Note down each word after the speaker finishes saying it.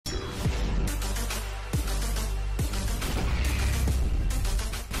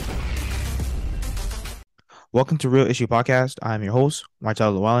Welcome to Real Issue Podcast. I'm your host,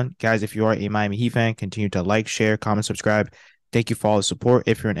 Martel Llewellyn. Guys, if you are a Miami Heat fan, continue to like, share, comment, subscribe. Thank you for all the support.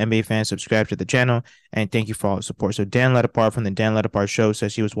 If you're an NBA fan, subscribe to the channel. And thank you for all the support. So Dan Letapart from the Dan Letapart Show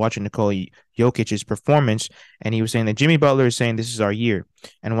says he was watching Nikola Jokic's performance, and he was saying that Jimmy Butler is saying this is our year.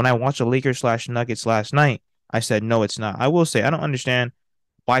 And when I watched the Lakers/Nuggets last night, I said, no, it's not. I will say, I don't understand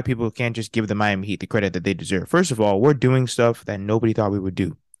why people can't just give the Miami Heat the credit that they deserve. First of all, we're doing stuff that nobody thought we would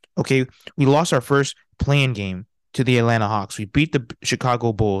do. Okay, we lost our first playing game to the Atlanta Hawks. We beat the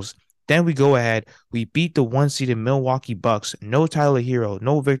Chicago Bulls. Then we go ahead. We beat the one-seeded Milwaukee Bucks. No Tyler Hero,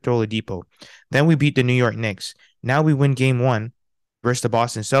 no Victor Oladipo. Then we beat the New York Knicks. Now we win game one versus the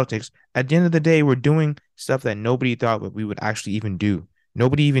Boston Celtics. At the end of the day, we're doing stuff that nobody thought we would actually even do.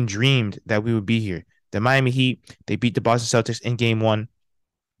 Nobody even dreamed that we would be here. The Miami Heat, they beat the Boston Celtics in game one.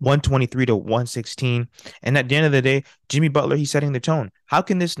 123 to 116. And at the end of the day, Jimmy Butler, he's setting the tone. How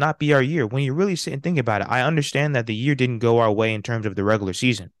can this not be our year? When you really sit and think about it, I understand that the year didn't go our way in terms of the regular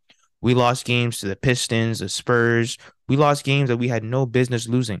season. We lost games to the Pistons, the Spurs. We lost games that we had no business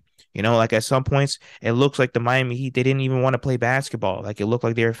losing. You know, like at some points, it looks like the Miami Heat, they didn't even want to play basketball. Like it looked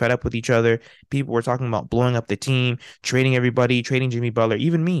like they were fed up with each other. People were talking about blowing up the team, trading everybody, trading Jimmy Butler,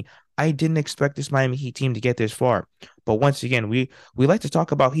 even me. I didn't expect this Miami Heat team to get this far. But once again, we like to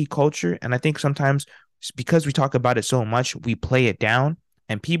talk about Heat culture, and I think sometimes because we talk about it so much, we play it down,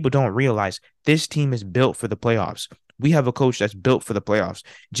 and people don't realize this team is built for the playoffs. We have a coach that's built for the playoffs.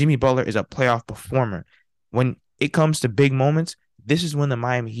 Jimmy Butler is a playoff performer. When it comes to big moments, this is when the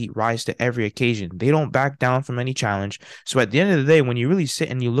Miami Heat rise to every occasion. They don't back down from any challenge. So at the end of the day, when you really sit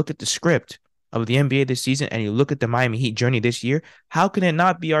and you look at the script of the NBA this season and you look at the Miami Heat journey this year, how can it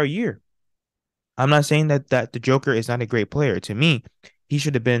not be our year? I'm not saying that the Joker is not a great player. To me, he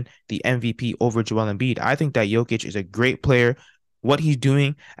should have been the MVP over Joel Embiid. I think that Jokic is a great player. What he's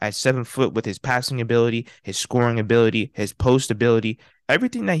doing at 7 foot with his passing ability, his scoring ability, his post ability,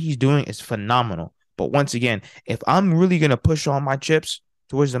 everything that he's doing is phenomenal. But once again, if I'm really gonna push all my chips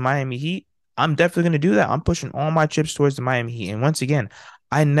towards the Miami Heat, I'm definitely gonna do that. I'm pushing all my chips towards the Miami Heat. And once again,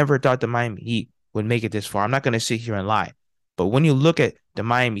 I never thought the Miami Heat would make it this far. I'm not gonna sit here and lie. But when you look at the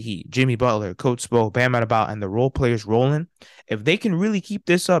Miami Heat, Jimmy Butler, Coach Spo, Bam Adebayo, and the role players rolling, if they can really keep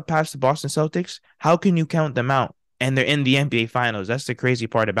this up past the Boston Celtics, how can you count them out? And they're in the NBA Finals. That's the crazy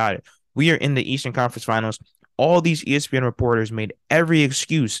part about it. We are in the Eastern Conference Finals. All these ESPN reporters made every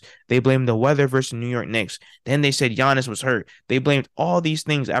excuse. They blamed the weather versus New York Knicks. Then they said Giannis was hurt. They blamed all these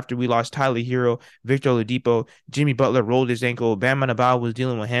things after we lost Tyler Hero, Victor Oladipo, Jimmy Butler rolled his ankle, Bam Adebayo was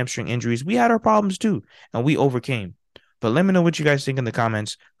dealing with hamstring injuries. We had our problems too, and we overcame. But let me know what you guys think in the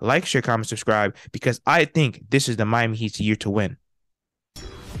comments. Like, share, comment, subscribe, because I think this is the Miami Heat's year to win.